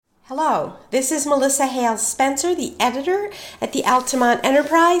Hello, this is Melissa Hales Spencer, the editor at the Altamont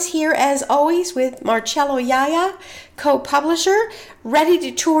Enterprise, here as always with Marcello Yaya, co-publisher, ready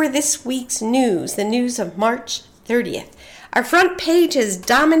to tour this week's news, the news of March 30th. Our front page is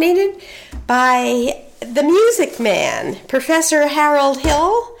dominated by the Music Man. Professor Harold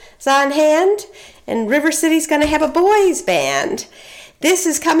Hill is on hand, and River City's going to have a boys band. This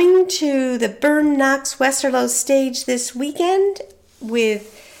is coming to the Burn Knox Westerlo stage this weekend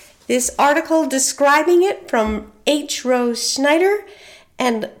with this article describing it from H. Rose Schneider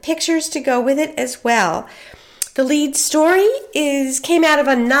and pictures to go with it as well. The lead story came out of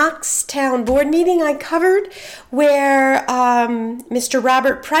a Knox Town Board meeting I covered where Mr.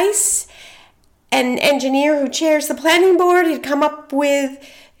 Robert Price, an engineer who chairs the planning board, had come up with,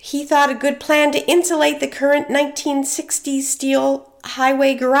 he thought, a good plan to insulate the current 1960s steel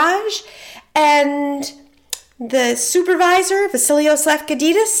highway garage, and the supervisor, Vasilios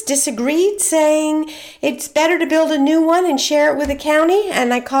Lefkadidis, disagreed, saying it's better to build a new one and share it with the county.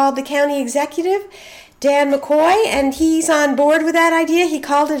 And I called the county executive, Dan McCoy, and he's on board with that idea. He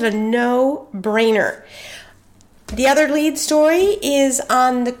called it a no-brainer. The other lead story is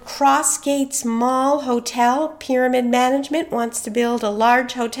on the Crossgates Mall Hotel. Pyramid Management wants to build a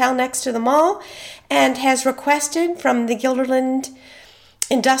large hotel next to the mall and has requested from the Guilderland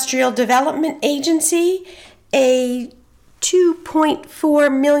Industrial Development Agency a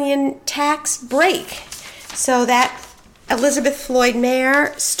 $2.4 million tax break. So that Elizabeth Floyd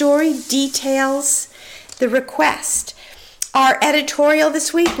Mayer story details the request. Our editorial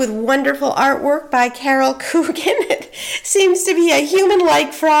this week with wonderful artwork by Carol Coogan. It seems to be a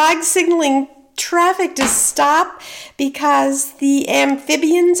human-like frog signaling traffic to stop because the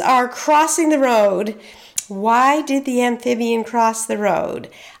amphibians are crossing the road. Why did the amphibian cross the road?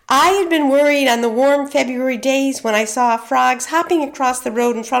 I had been worried on the warm February days when I saw frogs hopping across the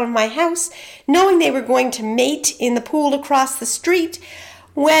road in front of my house, knowing they were going to mate in the pool across the street,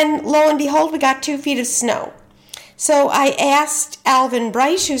 when, lo and behold, we got 2 feet of snow. So I asked Alvin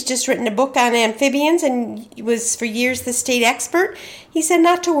Bryce, who's just written a book on amphibians and was for years the state expert. He said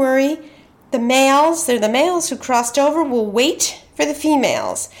not to worry. They're the males who crossed over, will wait for the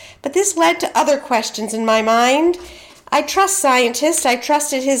females. But this led to other questions in my mind. I trust scientists. I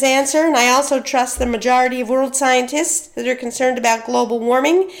trusted his answer, and I also trust the majority of world scientists that are concerned about global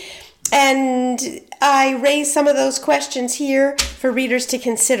warming. And I raise some of those questions here for readers to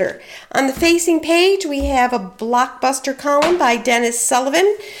consider. On the facing page, we have a blockbuster column by Dennis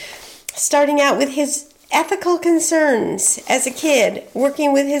Sullivan, starting out with his ethical concerns as a kid,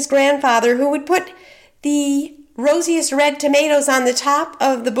 working with his grandfather, who would put the rosiest red tomatoes on the top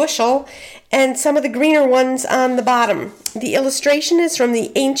of the bushel and some of the greener ones on the bottom. The illustration is from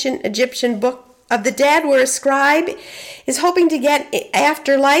the ancient Egyptian book of the dead, where a scribe is hoping to get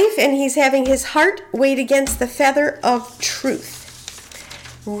afterlife, and he's having his heart weighed against the feather of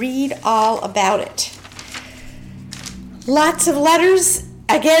truth. Read all about it. Lots of letters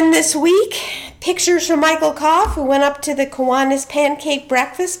again this week. Pictures from Michael Koff, who went up to the Kiwanis Pancake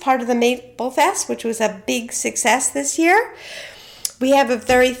Breakfast, part of the Maple Fest, which was a big success this year. We have a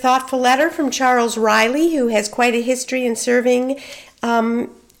very thoughtful letter from Charles Riley, who has quite a history in serving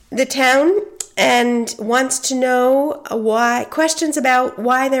the town and wants to know questions about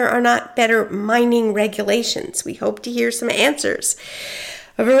why there are not better mining regulations. We hope to hear some answers.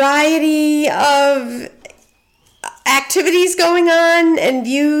 A variety of activities going on and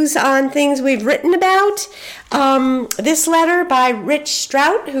views on things we've written about. This letter by Rich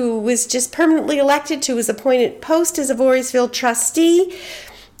Strout, who was just permanently elected to his appointed post as a Voorheesville trustee,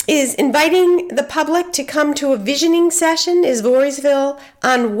 is inviting the public to come to a visioning session. Is Voorheesville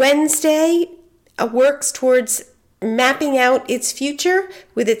on Wednesday works towards mapping out its future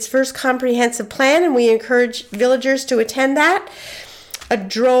with its first comprehensive plan, and we encourage villagers to attend that. A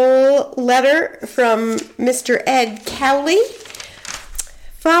droll letter from Mr. Ed Cowley,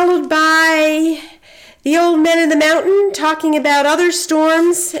 followed by the old men in the mountain talking about other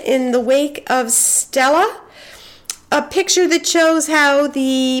storms in the wake of Stella. A picture that shows how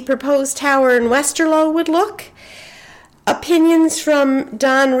the proposed tower in Westerlo would look. Opinions from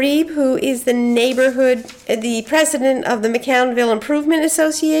Don Reeb, who is the president of the McCownville Improvement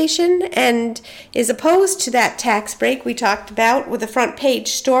Association and is opposed to that tax break we talked about with a front page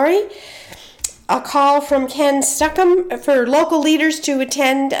story. A call from Ken Stuckham for local leaders to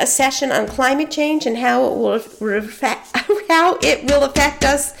attend a session on climate change and how it will affect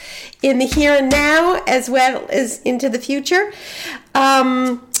us in the here and now as well as into the future.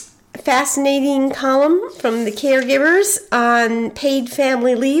 Fascinating column from the caregivers on paid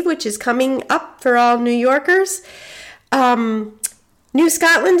family leave, which is coming up for all New Yorkers. New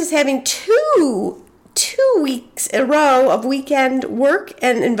Scotland is having two weeks in a row of weekend work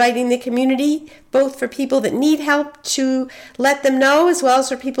and inviting the community, both for people that need help to let them know, as well as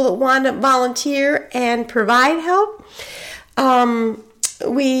for people that want to volunteer and provide help.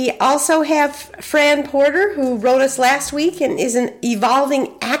 We also have Fran Porter, who wrote us last week and is an evolving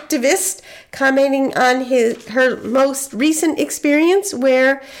activist, commenting on her most recent experience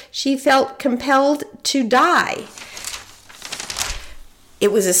where she felt compelled to die.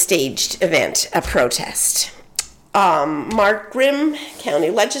 It was a staged event, a protest. Mark Grimm, county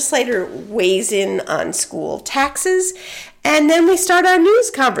legislator, weighs in on school taxes. And then we start our news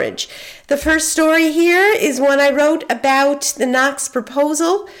coverage. The first story here is one I wrote about the Knox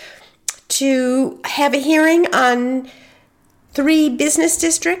proposal to have a hearing on 3 business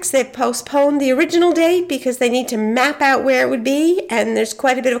districts. They've postponed the original date because they need to map out where it would be, and there's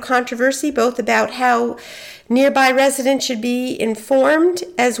quite a bit of controversy both about how nearby residents should be informed,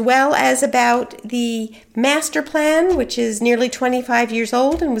 as well as about the master plan, which is nearly 25 years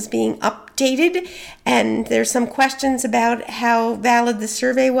old and was being updated, and there's some questions about how valid the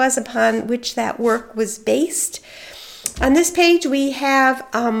survey was upon which that work was based. On this page we have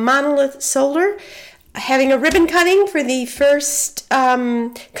Monolith Solar having a ribbon cutting for the first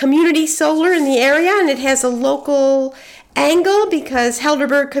community solar in the area, and it has a local angle because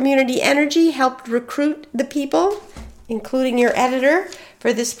Helderberg Community Energy helped recruit the people, including your editor,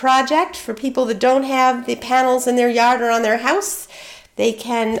 for this project. For people that don't have the panels in their yard or on their house, they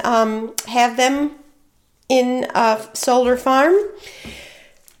can have them in a solar farm.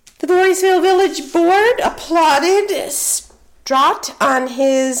 The Voorheesville Village Board applauded Straught on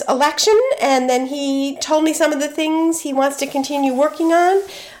his election, and then he told me some of the things he wants to continue working on.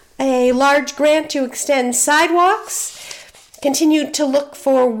 A large grant to extend sidewalks, continued to look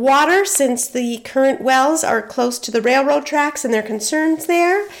for water since the current wells are close to the railroad tracks and there are concerns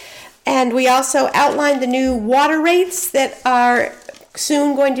there. And we also outlined the new water rates that are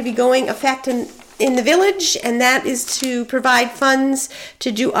soon going to be going effect in the village, and that is to provide funds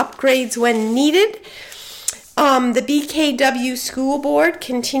to do upgrades when needed. The BKW School Board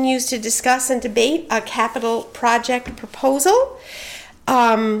continues to discuss and debate a capital project proposal,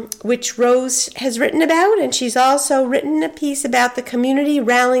 which Rose has written about, and she's also written a piece about the community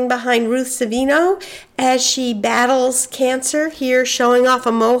rallying behind Ruth Savino as she battles cancer, here showing off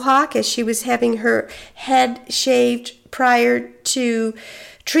a mohawk as she was having her head shaved prior to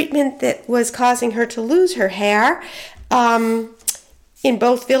treatment that was causing her to lose her hair. In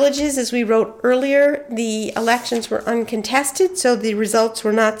both villages, as we wrote earlier, the elections were uncontested, so the results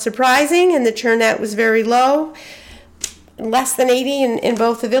were not surprising, and the turnout was very low, less than 80 in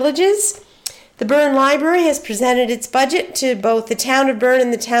both the villages. The Bern Library has presented its budget to both the town of Bern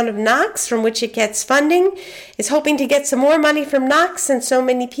and the town of Knox, from which it gets funding. It's hoping to get some more money from Knox, since so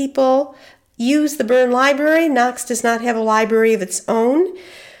many people use the Bern Library. Knox does not have a library of its own.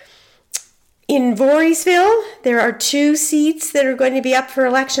 In Voorheesville, there are 2 seats that are going to be up for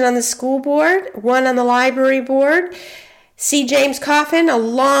election on the school board, one on the library board. C. James Coffin, the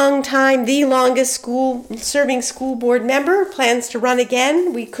longest serving school board member, plans to run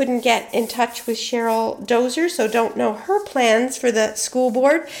again. We couldn't get in touch with Cheryl Dozer, so don't know her plans for the school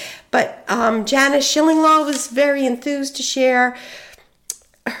board. But Janice Schillinglaw was very enthused to share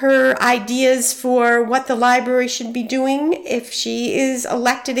her ideas for what the library should be doing if she is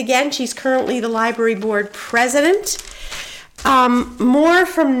elected again. She's currently the library board president. More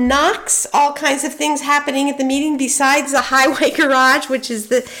from Knox, all kinds of things happening at the meeting besides the highway garage, which is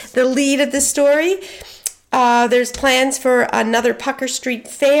the lead of the story. There's plans for another Pucker Street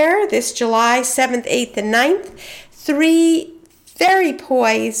Fair this July 7th, 8th, and 9th. 3 very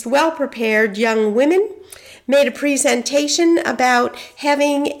poised, well-prepared young women made a presentation about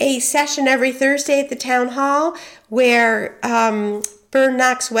having a session every Thursday at the town hall where Bern,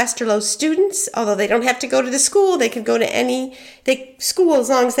 Knox, Westerlo students, although they don't have to go to the school, they could go to any school as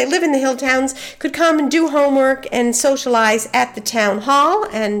long as they live in the hill towns, could come and do homework and socialize at the town hall,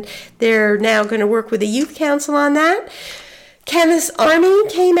 and they're now going to work with the youth council on that. Kenneth's Army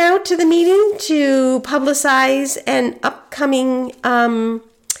came out to the meeting to publicize an upcoming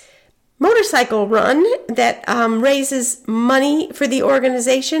motorcycle run that raises money for the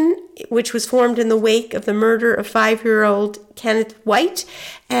organization, which was formed in the wake of the murder of 5-year-old Kenneth White,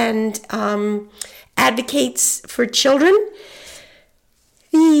 and advocates for children.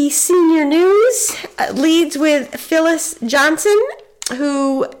 The senior news leads with Phyllis Johnson,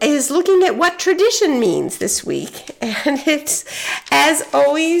 who is looking at what tradition means this week. And it's, as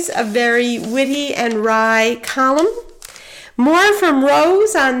always, a very witty and wry column. More from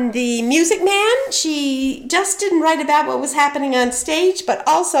Rose on the Music Man. She just didn't write about what was happening on stage, but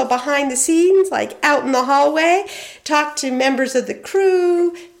also behind the scenes, like out in the hallway. Talked to members of the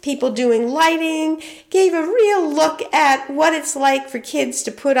crew, people doing lighting, gave a real look at what it's like for kids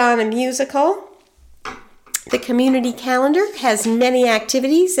to put on a musical. The community calendar has many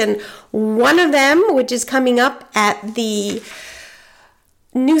activities, and one of them, which is coming up at the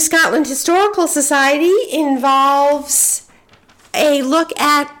New Scotland Historical Society, involves a look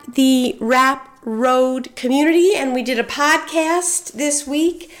at the Rapp Road community, and we did a podcast this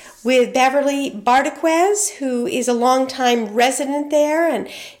week with Beverly Bardaquez, who is a longtime resident there, and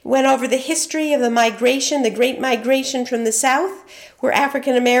went over the history of the migration, the Great Migration from the South, where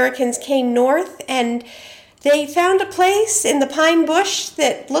African Americans came north, and they found a place in the pine bush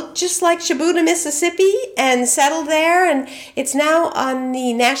that looked just like Shibuda, Mississippi, and settled there, and it's now on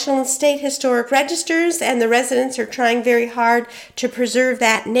the National and State Historic Registers, and the residents are trying very hard to preserve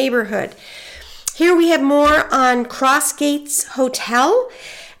that neighborhood. Here we have more on Crossgates Hotel,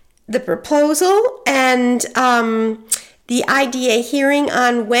 the proposal, and the IDA hearing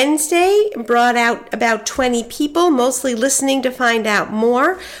on Wednesday brought out about 20 people, mostly listening to find out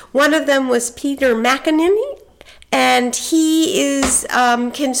more. One of them was Peter McEnany, and he is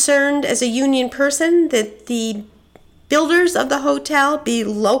concerned as a union person that the builders of the hotel be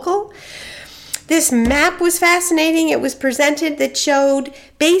local. This map was fascinating. It was presented that showed,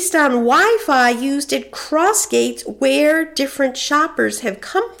 based on Wi-Fi used at Crossgates, where different shoppers have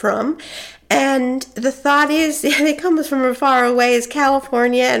come from. And the thought is they come from as far away as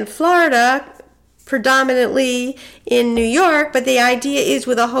California and Florida, predominantly in New York, but the idea is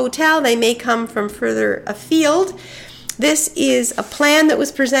with a hotel they may come from further afield. This is a plan that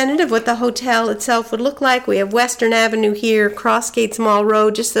was presented of what the hotel itself would look like. We have Western Avenue here, Crossgates Mall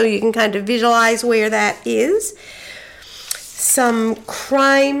Road, just so you can kind of visualize where that is. Some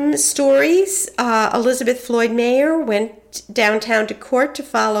crime stories. Elizabeth Floyd Mayer went downtown to court to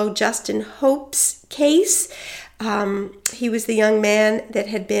follow Justin Hope's case. He was the young man that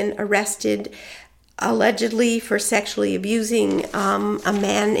had been arrested allegedly for sexually abusing a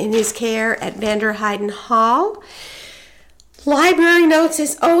man in his care at Vander Heyden Hall. Library notes,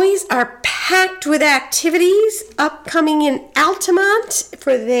 as always, are packed with activities upcoming in Altamont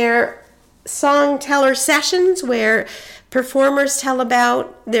for their song-teller sessions, where performers tell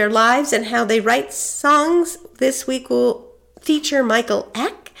about their lives and how they write songs. This week will feature Michael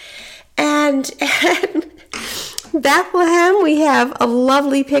Eck. And at Bethlehem, we have a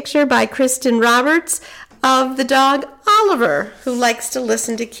lovely picture by Kristen Roberts of the dog Oliver, who likes to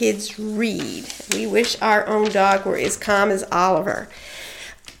listen to kids read. We wish our own dog were as calm as Oliver.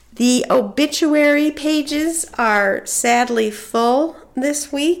 The obituary pages are sadly full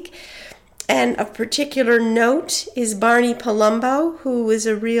this week. And of particular note is Barney Palumbo, who was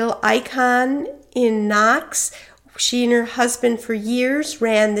a real icon in Knox. She and her husband for years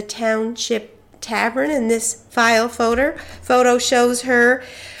ran the Township Tavern, and this file photo shows her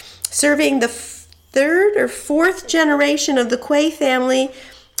serving the third or fourth generation of the Quay family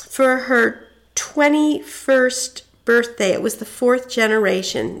for her 21st birthday. It was the fourth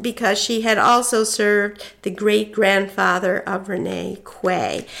generation because she had also served the great-grandfather of Rene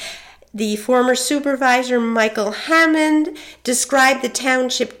Quay. The former supervisor, Michael Hammond, described the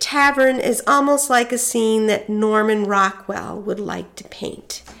Township Tavern as almost like a scene that Norman Rockwell would like to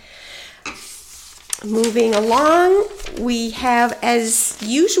paint. Moving along, we have, as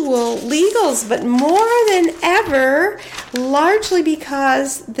usual, legals, but more than ever, largely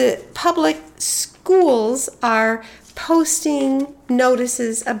because the public schools are posting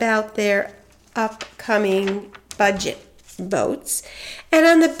notices about their upcoming budget votes. And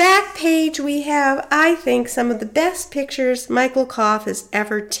on the back page, we have, I think, some of the best pictures Michael Koff has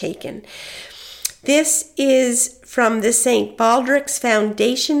ever taken. This is from the St. Baldrick's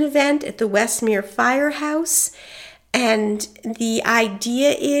Foundation event at the Westmere Firehouse. And the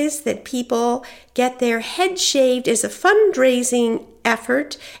idea is that people get their head shaved as a fundraising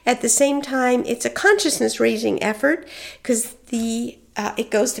effort. At the same time, it's a consciousness-raising effort because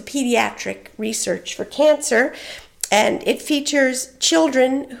it goes to pediatric research for cancer. And it features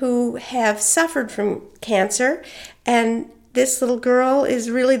children who have suffered from cancer. And this little girl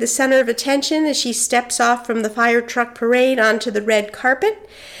is really the center of attention as she steps off from the fire truck parade onto the red carpet.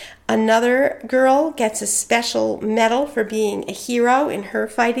 Another girl gets a special medal for being a hero in her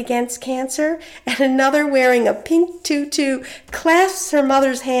fight against cancer. And another, wearing a pink tutu, clasps her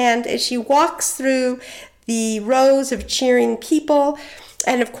mother's hand as she walks through the rows of cheering people.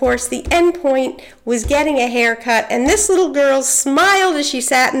 And of course, the end point was getting a haircut. And this little girl smiled as she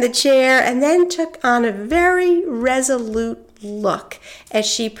sat in the chair and then took on a very resolute look as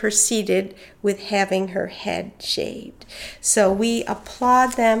she proceeded with having her head shaved. So we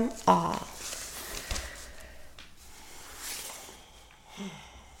applaud them all.